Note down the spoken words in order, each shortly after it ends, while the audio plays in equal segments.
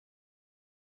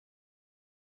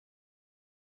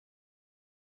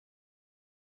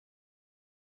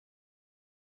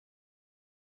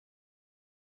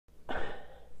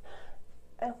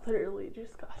I literally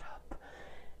just got up.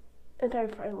 And I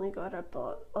finally got up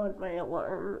on my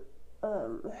alarm.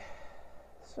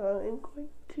 So I'm going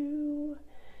to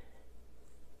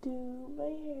do my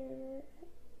hair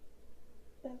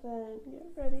and then get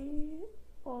ready.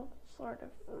 Well, sort of.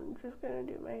 I'm just gonna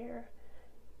do my hair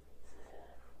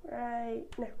right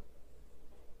now.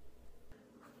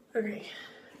 Okay.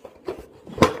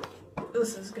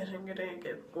 This is gonna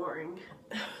get boring.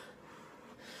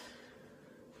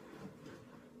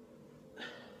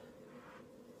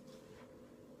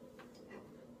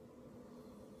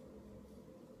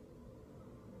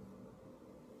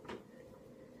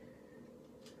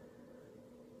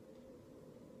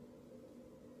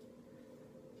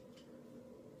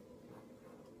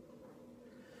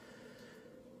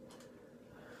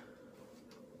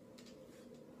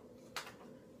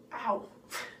 Ow.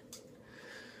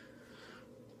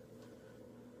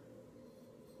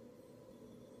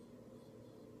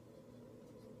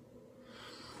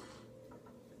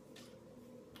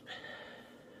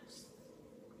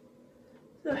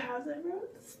 So how's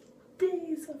everyone's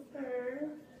day so far?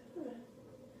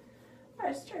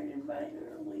 I started mine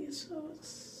early, so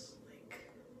it's like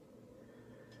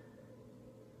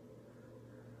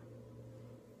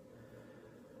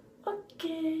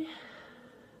okay.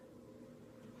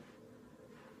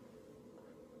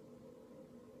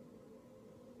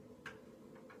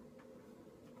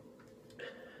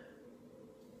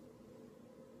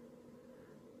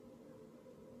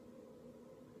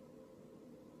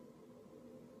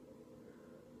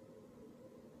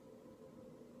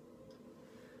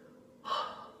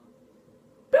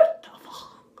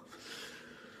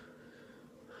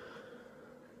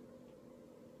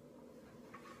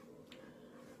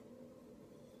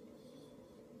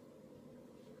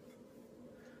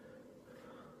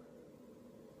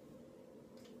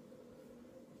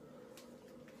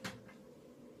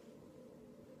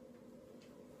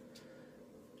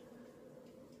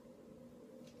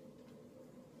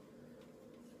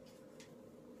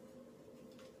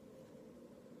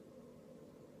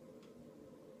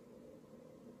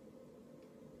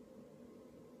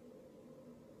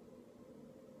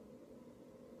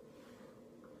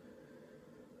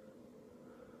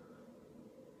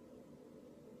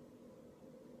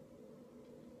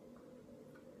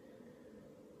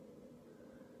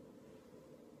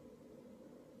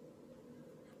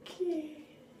 Okay.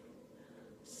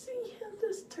 See how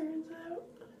this turns out.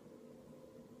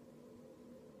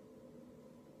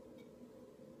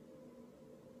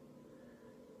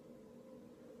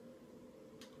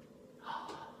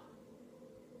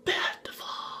 Beautiful.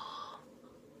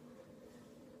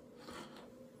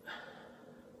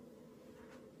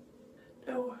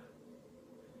 No.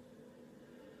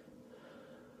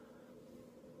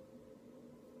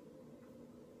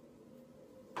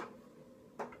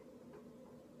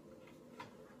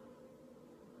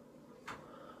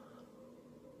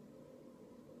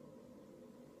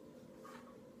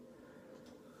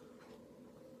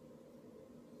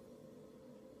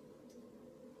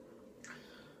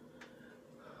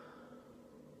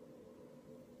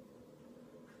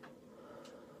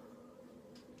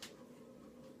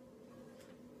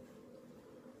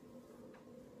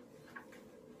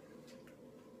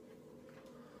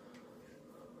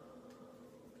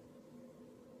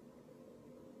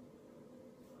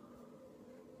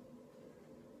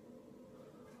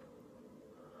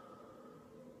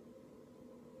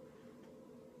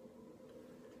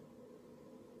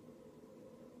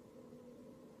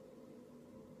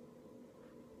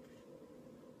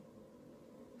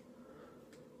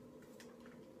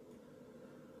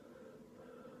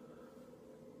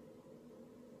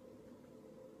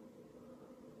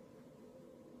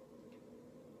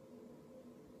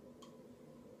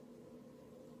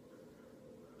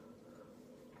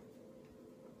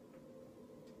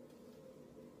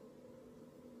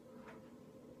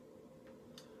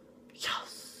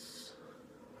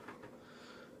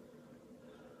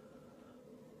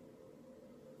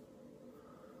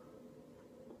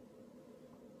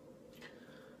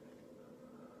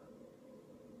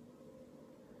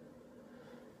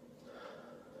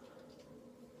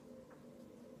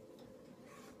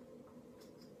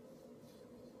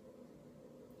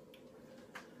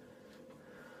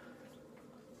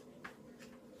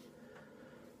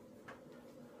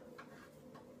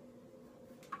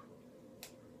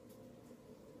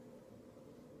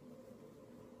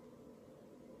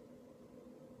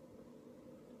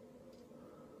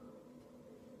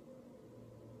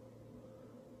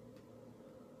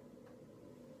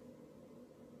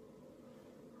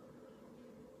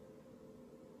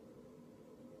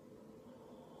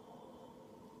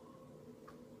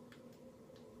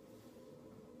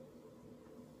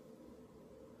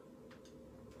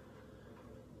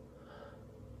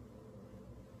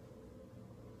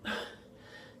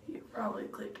 probably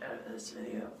clicked out of this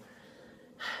video,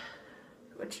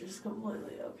 which is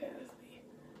completely okay with me.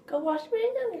 Go watch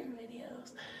my other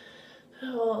videos.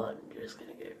 Oh, I'm just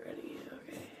gonna get ready,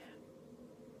 okay?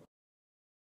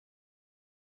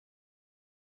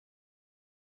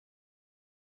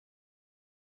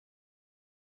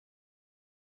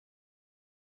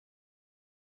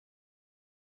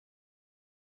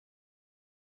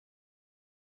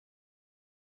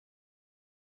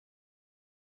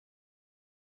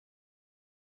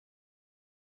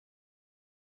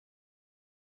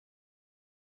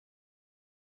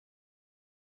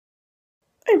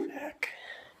 I'm back.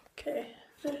 Okay,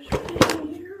 there's my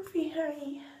hair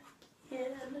behind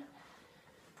again.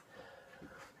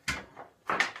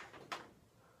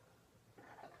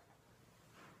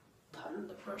 Time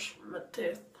to brush my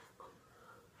teeth.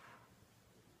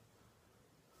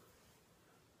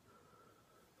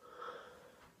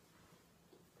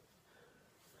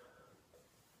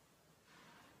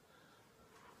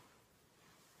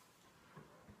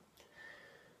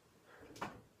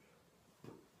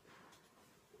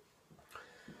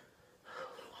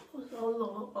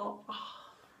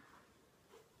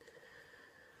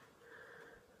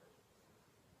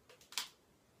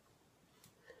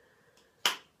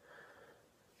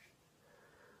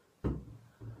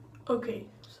 Okay,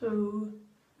 so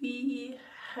we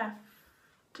have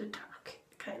to talk,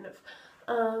 kind of.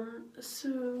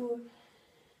 So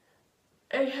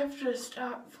I have to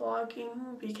stop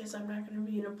vlogging because I'm not going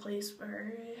to be in a place where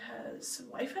it has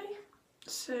Wi-Fi.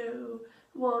 So,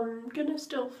 well, I'm gonna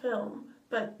still film,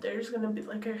 but there's gonna be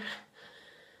like a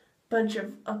bunch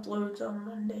of uploads on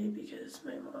Monday because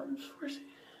my mom's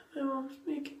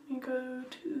making me go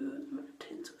to the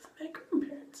mountains with my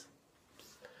grandparents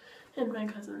and my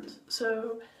cousins.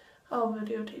 So I'll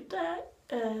videotape that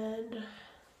and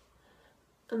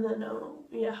then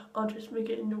I'll just make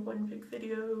it into one big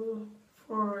video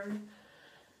for,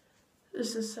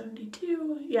 this is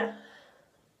 72, yeah,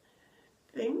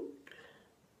 I think,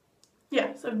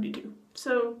 yeah, 72.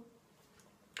 So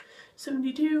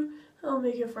 72, I'll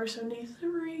make it for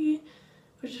 73,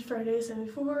 which is Friday,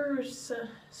 74, which is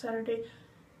Saturday,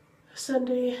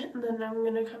 Sunday, and then I'm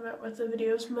going to come out with the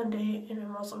videos Monday, and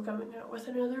I'm also coming out with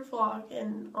another vlog,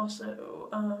 and also,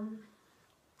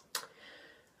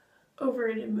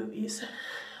 overrated movies.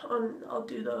 I'll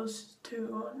do those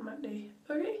two on Monday,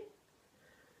 okay?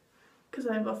 Because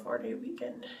I have a 4-day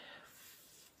weekend.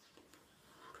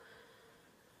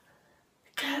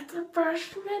 Got to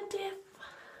brush my teeth.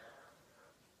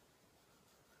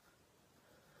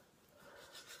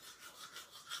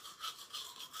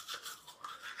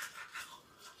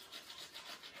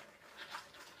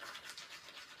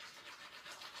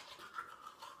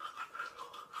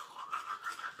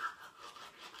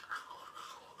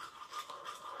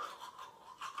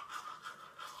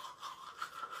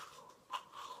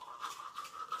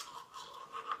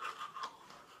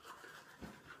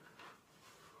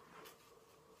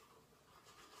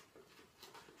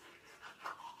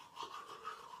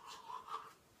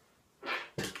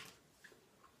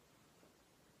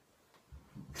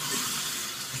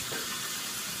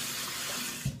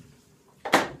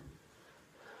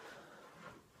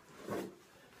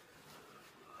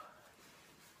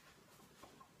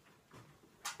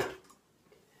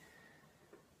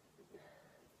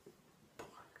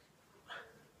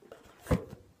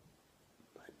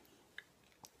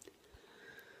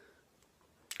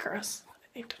 Gross.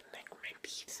 I need to lick my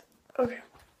teeth. Okay.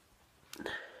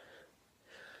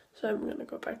 So I'm gonna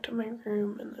go back to my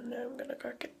room and then I'm gonna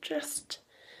go get dressed.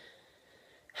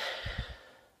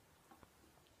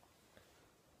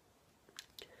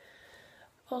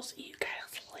 I'll see you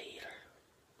guys later.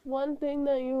 One thing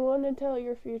that you want to tell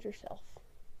your future self.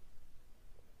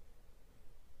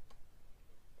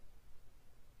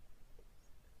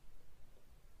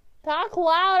 Talk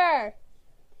louder!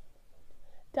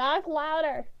 Talk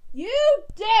louder! You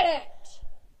did it!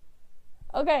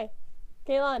 Okay,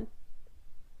 Kaylon.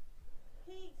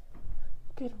 Pete.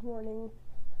 Good morning.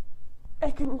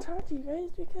 I couldn't talk to you guys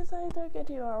because I took a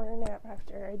 2-hour nap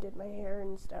after I did my hair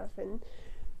and stuff, and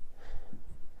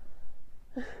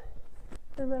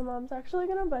my mom's actually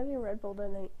gonna buy me a Red Bull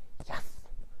tonight. Yes!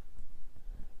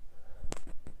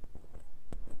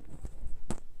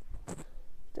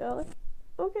 Do I look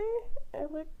okay? I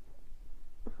look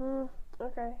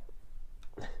okay.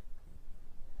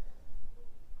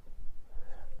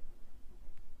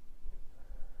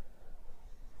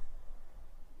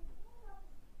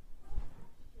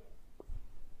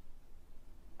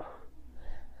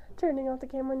 Turning off the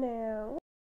camera now.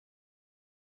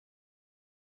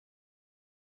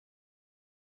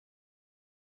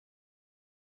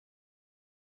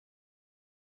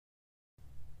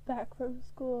 back from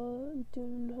school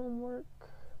doing homework.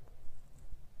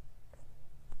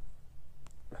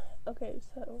 Okay,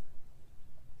 so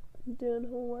doing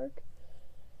homework.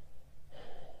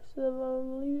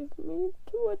 So leave me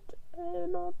to it,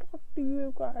 and I'll talk to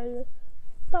you guys.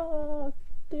 Talk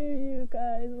to you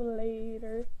guys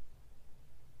later.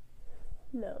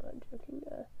 No, I'm joking.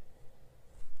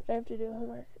 I have to do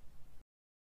homework.